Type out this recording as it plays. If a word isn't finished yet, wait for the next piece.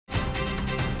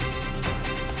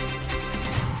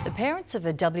Parents of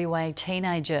a WA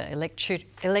teenager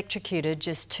electrocuted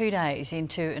just 2 days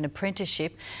into an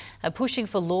apprenticeship are pushing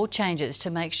for law changes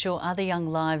to make sure other young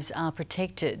lives are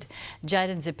protected.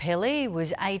 Jayden Zappelli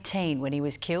was 18 when he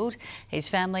was killed. His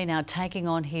family now taking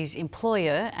on his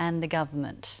employer and the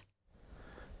government.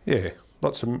 Yeah,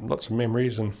 lots of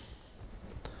memories and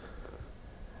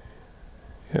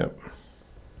yep.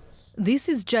 This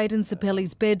is Jayden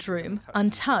Zappelli's bedroom,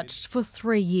 untouched for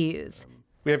 3 years.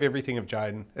 We have everything of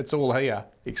Jayden. It's all here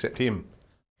except him.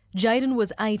 Jayden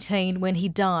was 18 when he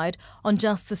died on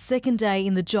just the second day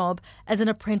in the job as an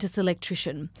apprentice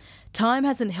electrician. Time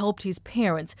hasn't helped his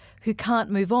parents, who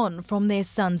can't move on from their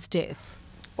son's death.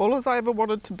 All I ever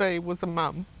wanted to be was a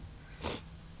mum.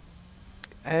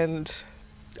 And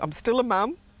I'm still a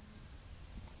mum,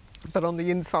 but on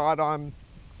the inside I'm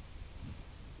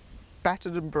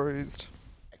battered and bruised.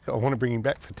 I want to bring him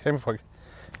back for 10 if I can.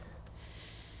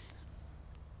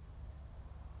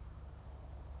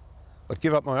 I'd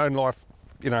give up my own life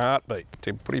in a heartbeat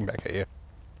to put him back here.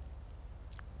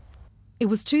 It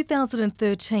was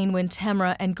 2013 when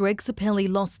Tamara and Greg Zappelli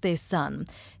lost their son.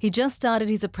 He just started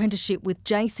his apprenticeship with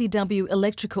JCW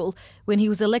Electrical when he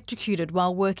was electrocuted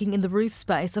while working in the roof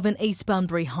space of an East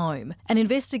Bunbury home. An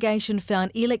investigation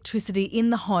found electricity in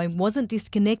the home wasn't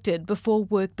disconnected before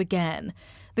work began.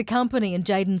 The company and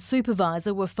Jayden's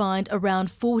supervisor were fined around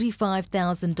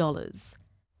 $45,000.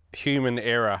 Human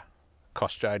error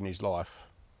cost Jayden his life.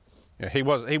 You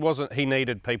know, he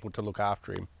needed people to look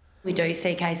after him. We do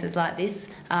see cases like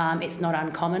this. It's not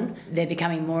uncommon. They're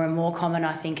becoming more and more common,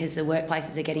 I think, as the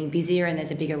workplaces are getting busier and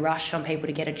there's a bigger rush on people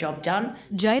to get a job done.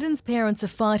 Jayden's parents are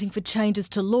fighting for changes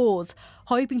to laws,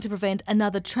 hoping to prevent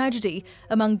another tragedy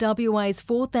among WA's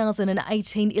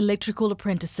 4,018 electrical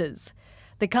apprentices.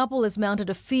 The couple has mounted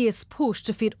a fierce push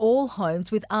to fit all homes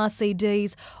with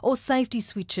RCDs or safety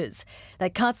switches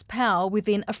that cuts power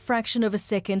within a fraction of a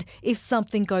second if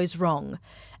something goes wrong.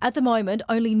 At the moment,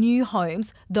 only new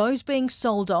homes, those being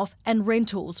sold off, and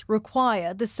rentals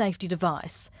require the safety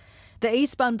device. The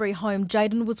East Bunbury home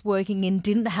Jayden was working in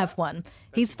didn't have one.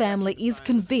 His family is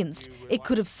convinced it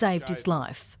could have saved his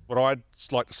life. What I'd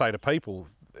like to say to people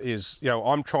is, you know,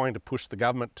 I'm trying to push the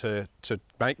government to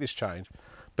make this change,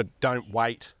 but don't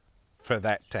wait for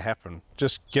that to happen.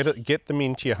 Just get them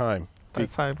into your home. They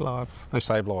save lives. They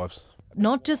save lives.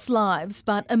 Not just lives,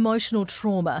 but emotional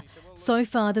trauma. So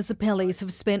far, the Zappellis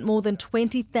have spent more than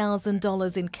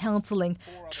 $20,000 in counselling,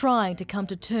 trying to come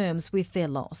to terms with their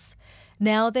loss.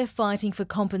 Now they're fighting for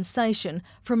compensation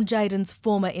from Jayden's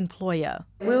former employer.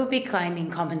 We'll be claiming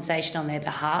compensation on their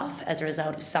behalf as a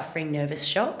result of suffering nervous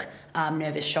shock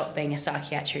being a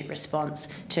psychiatric response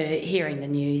to hearing the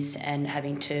news and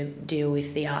having to deal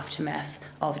with the aftermath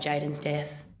of Jayden's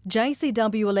death.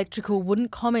 JCW Electrical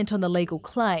wouldn't comment on the legal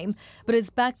claim, but has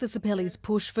backed the Zappellis'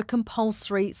 push for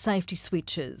compulsory safety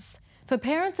switches. For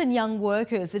parents and young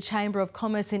workers, the Chamber of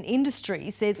Commerce and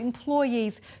Industry says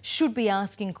employees should be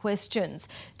asking questions.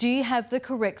 Do you have the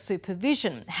correct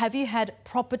supervision? Have you had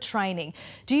proper training?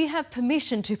 Do you have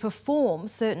permission to perform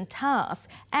certain tasks?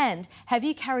 And have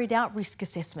you carried out risk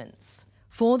assessments?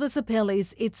 For the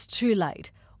Zappellis, it's too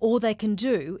late. All they can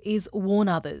do is warn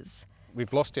others.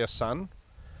 We've lost our son.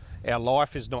 Our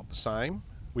life is not the same.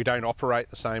 We don't operate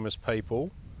the same as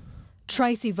people.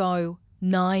 Tracy Vo,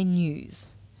 9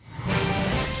 News.